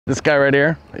This guy right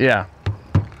here, yeah.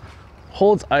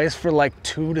 Holds ice for like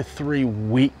 2 to 3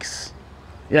 weeks.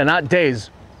 Yeah, not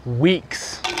days,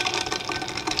 weeks.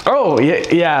 Oh,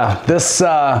 yeah, this,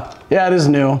 yeah, it is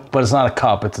new, but it's not a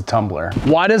cup, it's a tumbler.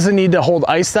 Why does it need to hold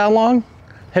ice that long?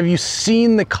 Have you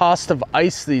seen the cost of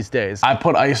ice these days? I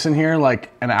put ice in here like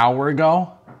an hour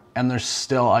ago, and there's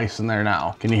still ice in there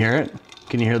now. Can you hear it?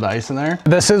 Can you hear the ice in there?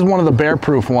 This is one of the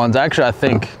bear-proof ones. Actually, I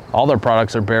think all their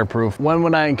products are bear-proof. When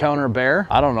would I encounter a bear?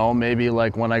 I don't know, maybe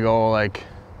like when I go like,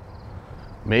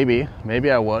 maybe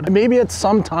I would. Maybe at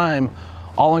some time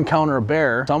I'll encounter a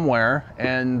bear somewhere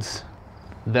and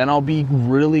then I'll be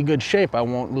really good shape. I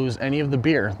won't lose any of the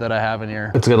beer that I have in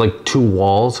here. It's got like 2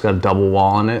 walls, got a double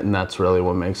wall on it, and that's really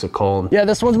what makes it cold. Yeah,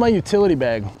 this one's my utility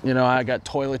bag. You know, I got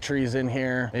toiletries in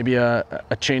here, maybe a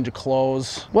change of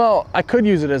clothes. Well, I could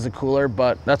use it as a cooler,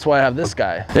 but that's why I have this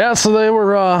guy. Yeah, so they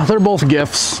were, they're both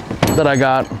gifts that I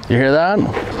got. You hear that?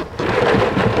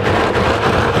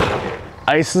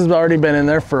 Ice has already been in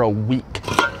there for a week.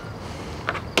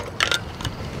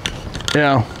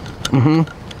 Yeah,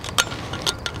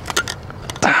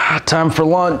 time for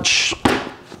lunch.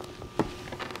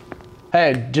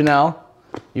 Hey, Janelle,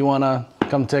 you wanna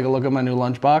come take a look at my new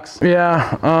lunchbox?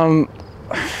 Yeah,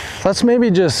 let's maybe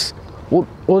just,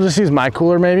 we'll just use my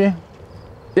cooler maybe.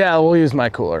 Yeah, we'll use my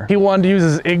cooler. He wanted to use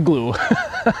his igloo.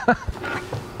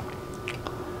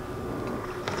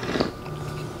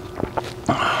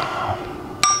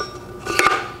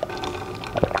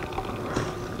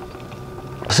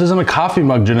 This isn't a coffee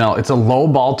mug, Janelle. It's a low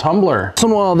ball tumbler. Once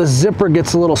in a while, the zipper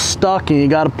gets a little stuck and you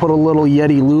got to put a little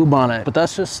YETI lube on it. But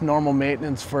that's just normal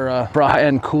maintenance for a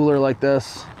high-end cooler like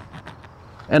this.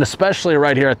 And especially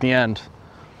right here at the end.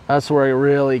 That's where it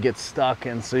really gets stuck.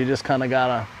 And so you just kind of got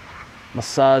to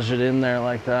massage it in there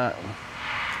like that.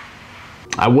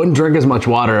 I wouldn't drink as much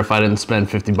water if I didn't spend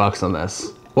 50 bucks on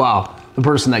this. Wow, the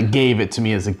person that gave it to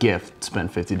me as a gift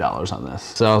spent $50 on this.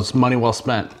 So it's money well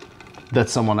spent that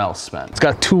someone else spent. It's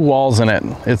got 2 walls in it.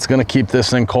 It's gonna keep this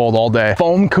thing cold all day.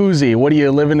 Foam koozie. What are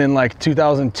you living in like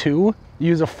 2002?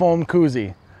 Use a foam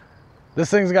koozie. This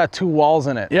thing's got 2 walls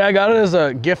in it. Yeah, I got it as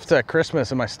a gift at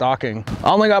Christmas in my stocking.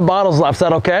 I only got bottles left. Is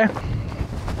that okay?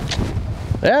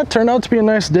 Yeah, it turned out to be a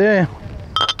nice day.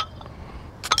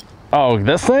 Oh,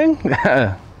 this thing?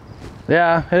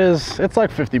 Yeah, it is. It's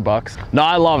like 50 bucks. No,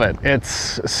 I love it.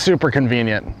 It's super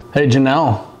convenient. Hey,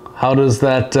 Janelle. How does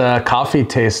that coffee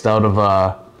taste out of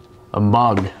a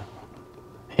mug?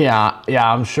 Yeah,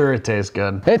 I'm sure it tastes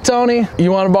good. Hey, Tony,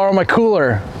 you want to borrow my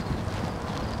cooler?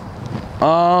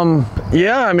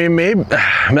 Yeah, I mean, maybe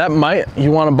that might,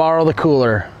 you want to borrow the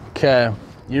cooler. Okay,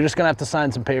 you're just gonna have to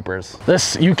sign some papers.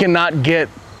 This, you cannot get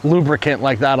lubricant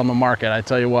like that on the market, I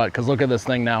tell you what, because look at this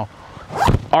thing now.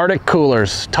 Arctic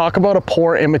coolers, talk about a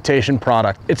poor imitation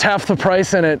product. It's half the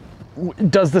price and it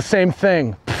does the same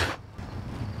thing.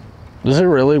 Does it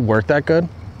really work that good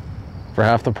for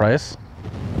half the price?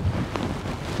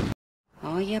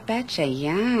 Oh, you betcha,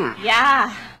 yeah.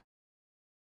 Yeah.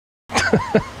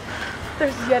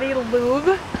 There's YETI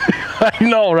lube. I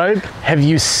know, right? Have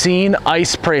you seen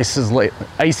ice prices late?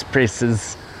 Ice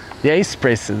prices. The ice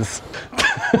prices.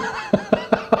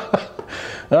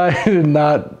 I did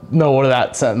not know where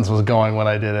that sentence was going when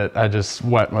I did it. I just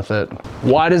went with it.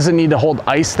 Why does it need to hold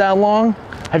ice that long?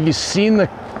 Have you seen the...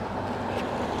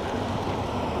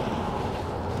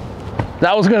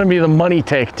 That was gonna be the money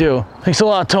take too. Thanks a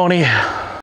lot, Tony.